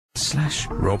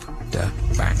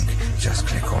facebook.com/RobDaBank. Just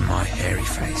click on my hairy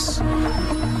face.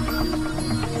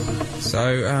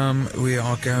 So, we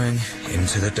are going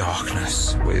into the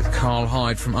darkness with Karl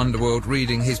Hyde from Underworld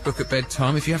reading his book at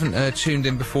bedtime. If you haven't tuned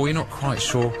in before, you're not quite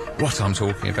sure what I'm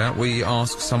talking about. We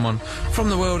ask someone from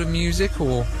the world of music,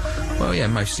 or, well, yeah,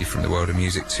 mostly from the world of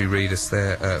music, to read us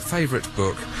their favourite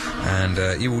book, and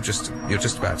you're just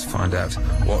about to find out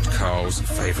what Karl's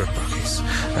favourite book is.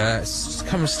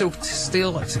 Still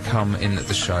to come in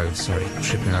the show. Sorry,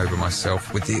 tripping over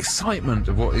myself with the excitement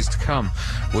of what is to come.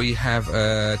 We have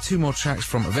 2 more tracks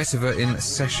from Vetiver in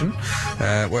session.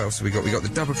 What else have we got? We got the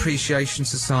Dub Appreciation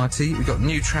Society. We got a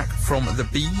new track from The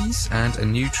Bees and a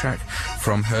new track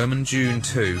from Herman June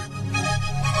 2.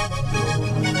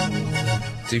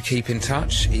 Do keep in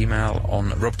touch. Email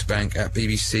on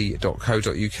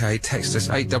robtobank@bbc.co.uk. Text us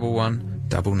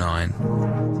 81199.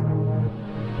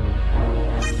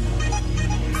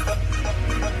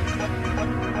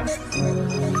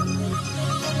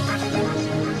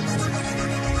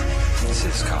 This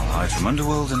is Karl Hyde from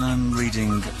Underworld, and I'm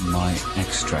reading my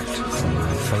extract from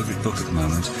my favourite book at the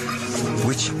moment,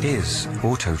 which is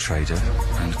Auto Trader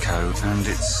and Co. And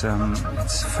it's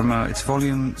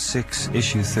volume 6,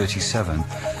 issue 37,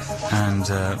 and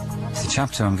the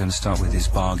chapter I'm going to start with is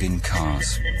Bargain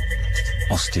Cars.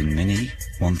 Austin Mini,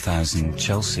 1000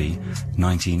 Chelsea,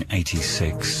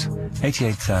 1986,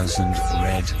 88,000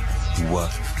 red,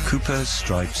 Cooper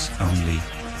stripes only,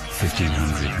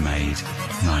 1500 made,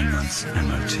 9 months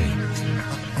MOT.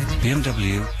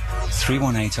 BMW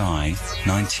 318i,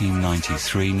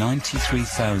 1993,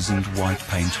 93,000 white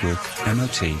paintwork,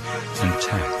 MOT and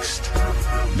taxed.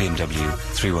 BMW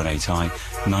 318i,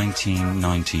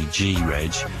 1990 G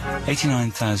Reg,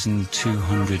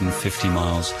 89,250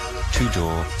 miles,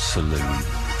 2-door saloon,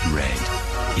 red,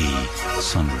 E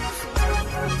sunroof.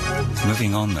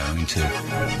 Moving on, though, into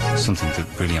something that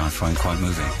really I find quite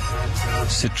moving.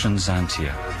 Citroen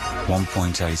Xantia,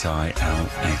 1.8i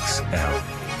LXL,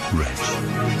 Reg.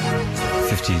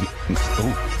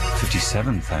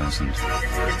 57,000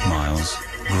 miles,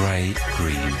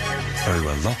 grey-green. Very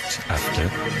well locked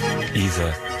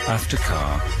either after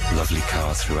car, lovely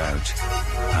car throughout,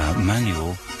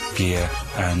 manual, gear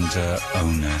and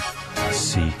owner,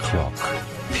 C clock,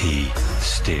 P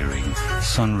steering,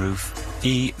 sunroof,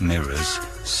 E mirrors,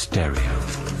 stereo.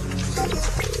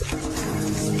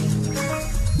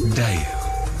 Daewoo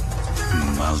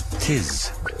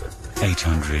Maltiz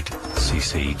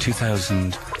 800cc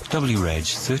 2000 W Reg,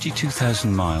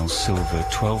 32,000 miles, silver,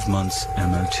 12 months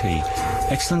MOT.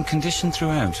 Excellent condition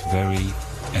throughout, very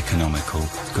economical,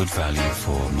 good value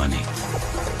for money.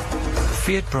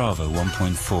 Fiat Bravo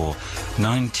 1.4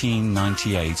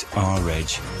 1998 R Reg,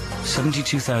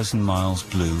 72,000 miles,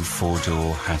 blue,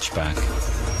 4-door hatchback,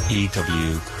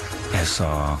 EW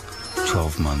SR,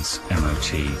 12 months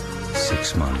MOT,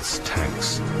 6 months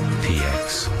tax,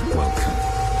 PX, welcome.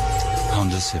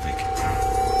 Honda Civic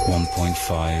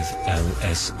 1.5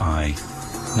 LSI,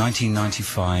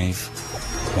 1995,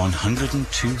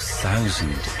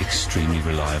 102,000, extremely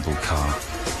reliable car,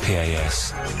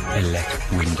 PAS,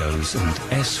 elec windows and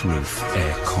S-roof,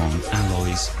 aircon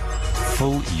alloys,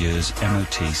 full year's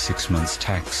MOT, 6 months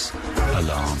tax,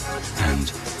 alarm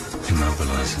and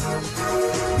immobilizer.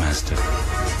 Mazda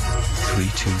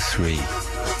 323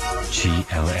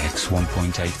 GLX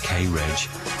 1.8K Reg,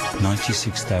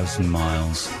 96,000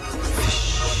 miles,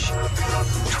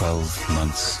 12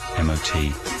 months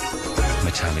MOT,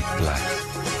 metallic black,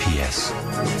 PS,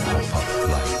 pop-up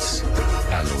lights,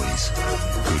 alloys,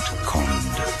 good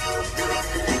cond.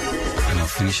 And I'll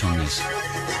finish on this.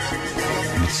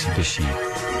 Mitsubishi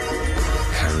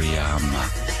Hariyama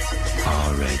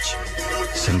R-Reg,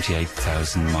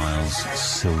 78,000 miles,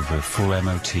 silver, full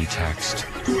MOT taxed,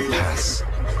 pass,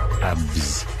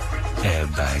 ABS,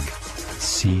 airbag,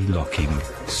 C-locking,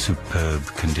 superb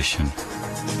condition,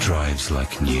 drives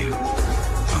like new,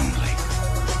 only.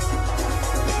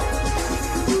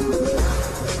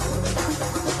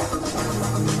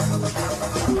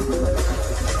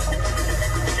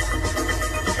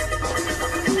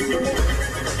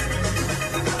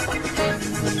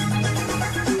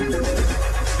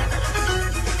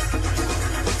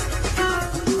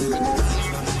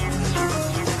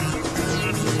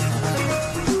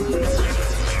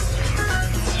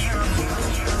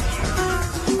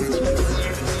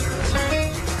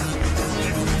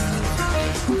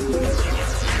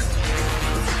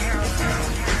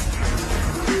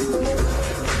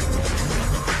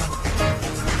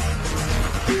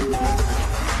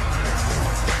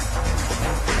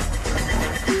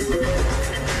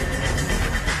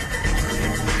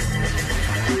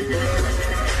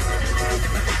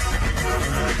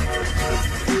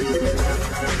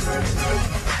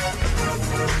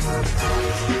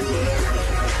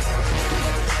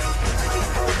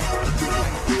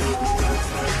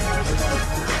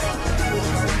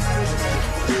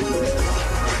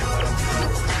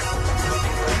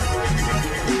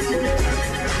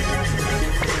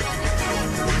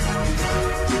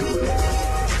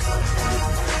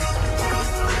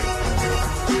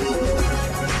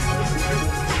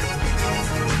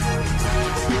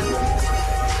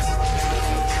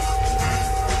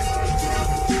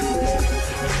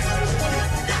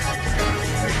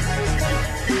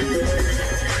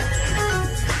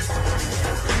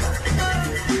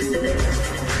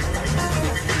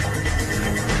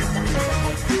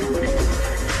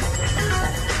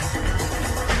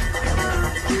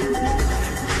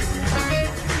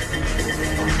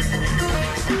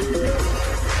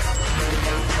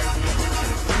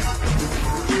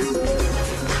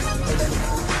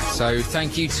 So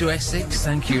thank you to Essex,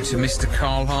 thank you to Mr.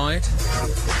 Karl Hyde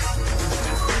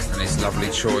and his lovely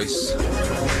choice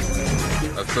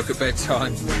of book at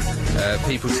bedtime.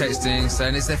 People texting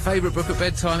saying it's their favourite book at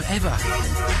bedtime ever.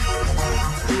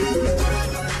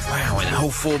 Wow, in the whole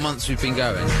 4 months we've been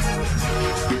going.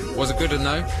 Was it good or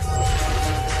no?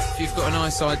 If you've got a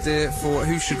nice idea for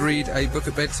who should read a book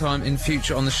at bedtime in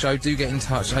future on the show, do get in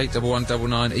touch,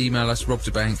 81199, email us,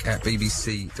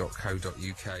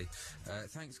 robdebank@bbc.co.uk.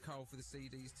 Thanks, Carl, for the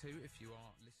CDs too, if you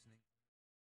are listening.